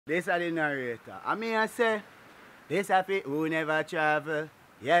This are the narrator. I mean, I say, this happy who never travel,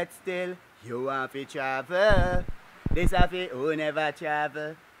 yet still you want to travel. This happy who never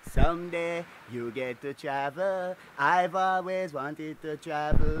travel, someday you get to travel. I've always wanted to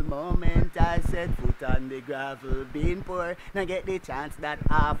travel. Moment I set foot on the gravel, been poor, now get the chance that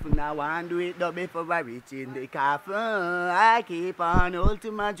often. I want to do it though before I reach in the coffin. I keep on hold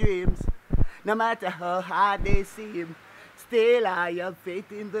to my dreams, no matter how hard they seem. Still I have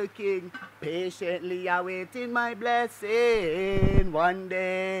faith in the King, patiently awaiting my blessing. One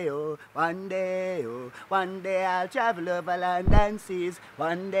day, oh, one day, oh, one day I'll travel over land and seas.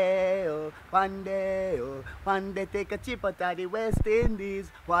 One day, oh, one day, oh, one day take a trip out of the West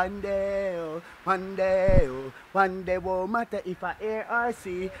Indies. One day, oh, one day, oh, one day won't matter if I air or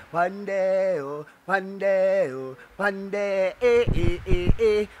sea. One day, oh, one day, oh, one day,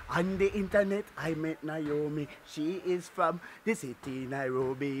 On the internet I met Naomi. She is from the city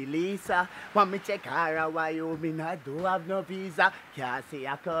Nairobi. Lisa, want me check her out Wyoming. I don't have no visa, can't say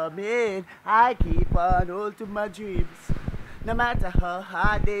I come in. I keep on hold to my dreams, no matter how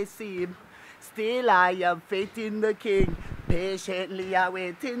hard they seem. Still I have faith in the King, patiently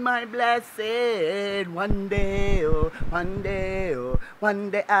awaiting my blessing. One day, oh, one day, oh,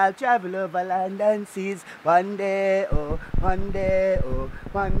 one day I'll travel over land and seas. One day, oh, one day, oh,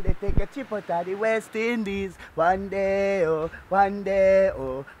 one day take a trip out of the West Indies. One day, oh, one day,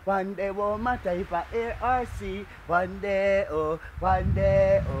 oh, one day won't matter if I air or sea. One day, oh, one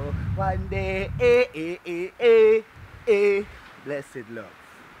day, oh, one day, Blessed love.